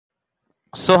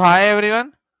So hi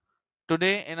everyone.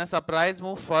 Today in a surprise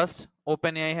move, first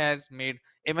OpenAI has made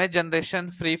image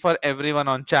generation free for everyone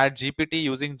on ChatGPT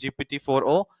using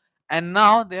GPT-4o, and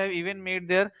now they have even made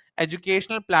their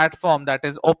educational platform, that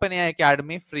is OpenAI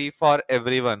Academy, free for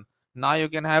everyone. Now you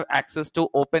can have access to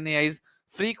OpenAI's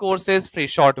free courses, free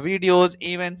short videos,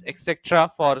 events, etc.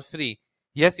 for free.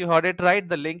 Yes, you heard it right.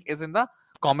 The link is in the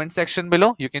comment section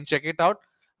below. You can check it out.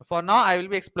 For now, I will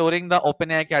be exploring the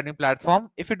OpenAI Academy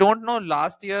platform. If you don't know,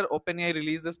 last year OpenAI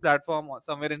released this platform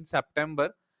somewhere in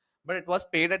September, but it was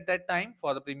paid at that time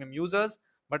for the premium users.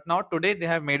 But now today they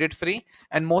have made it free,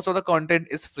 and most of the content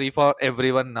is free for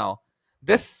everyone now.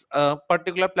 This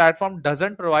particular platform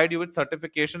doesn't provide you with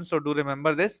certifications, so do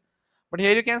remember this. But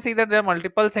here you can see that there are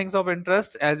multiple things of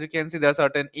interest. As you can see, there are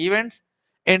certain events: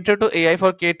 Intro to AI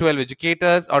for K-12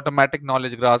 educators, automatic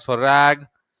knowledge graphs for RAG,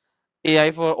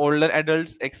 AI for older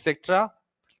adults, etc.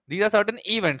 These are certain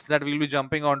events that we'll be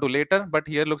jumping onto later, but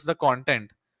here looks the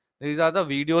content. These are the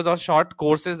videos or short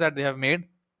courses that they have made.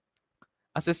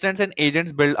 Assistants and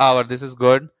agents build hour. This is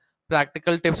good.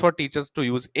 Practical tips for teachers to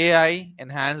use AI.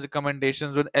 Enhanced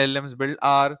recommendations with LMs build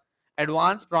hour.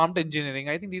 Advanced prompt engineering.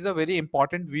 I think these are very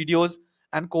important videos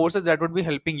and courses that would be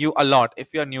helping you a lot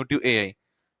if you are new to AI.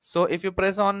 So if you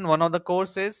press on one of the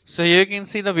courses, so here you can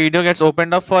see the video gets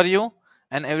opened up for you,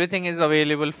 and everything is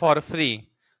available for free.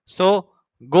 So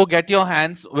go get your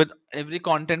hands with every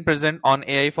content present on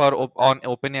AI for on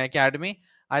OpenAI Academy.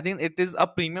 I think it is a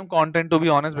premium content, to be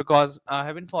honest, because I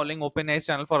have been following OpenAI's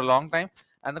channel for a long time,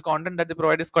 and the content that they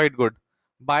provide is quite good.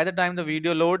 By the time the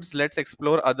video loads, let's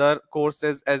explore other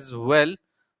courses as well.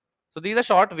 So these are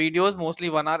short videos, mostly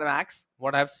 1 hour max.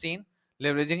 What I've seen,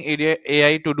 leveraging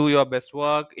AI to do your best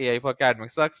work, AI for academic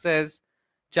success,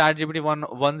 ChatGPT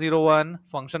 101,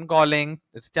 function calling,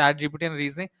 it's ChatGPT and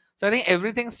reasoning. So I think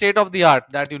everything state of the art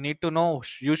that you need to know,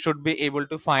 you should be able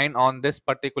to find on this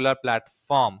particular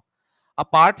platform.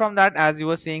 Apart from that, as you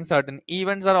were seeing, certain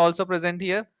events are also present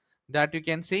here that you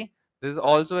can see. This is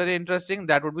also very interesting.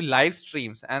 That would be live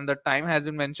streams, and the time has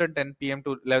been mentioned 10 p.m.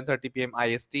 to 11:30 p.m.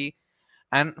 IST,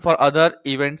 and for other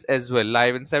events as well,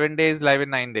 live in 7 days, live in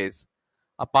 9 days.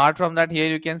 Apart from that, here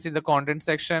you can see the content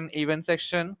section, event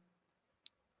section.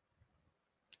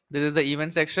 This is the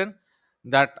event section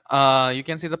that you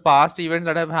can see the past events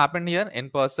that have happened here in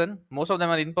person. Most of them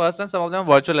are in person, some of them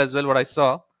are virtual as well, what I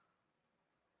saw.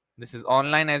 This is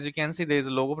online. As you can see, there is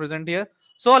a logo present here.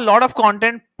 So a lot of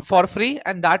content for free,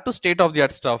 and that to state of the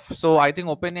art stuff. So I think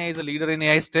OpenAI is a leader in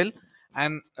AI still,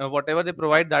 and whatever they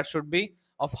provide, that should be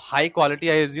of high quality,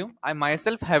 I assume. I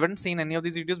myself haven't seen any of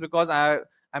these videos because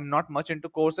I'm not much into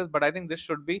courses, but I think this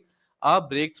should be a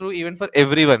breakthrough even for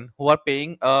everyone who are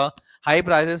paying high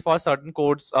prices for certain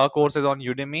courses on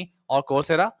Udemy or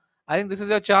Coursera. I think this is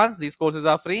your chance. These courses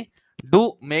are free.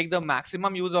 Do make the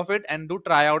maximum use of it, and do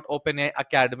try out OpenAI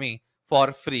Academy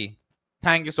for free.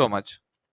 Thank you so much.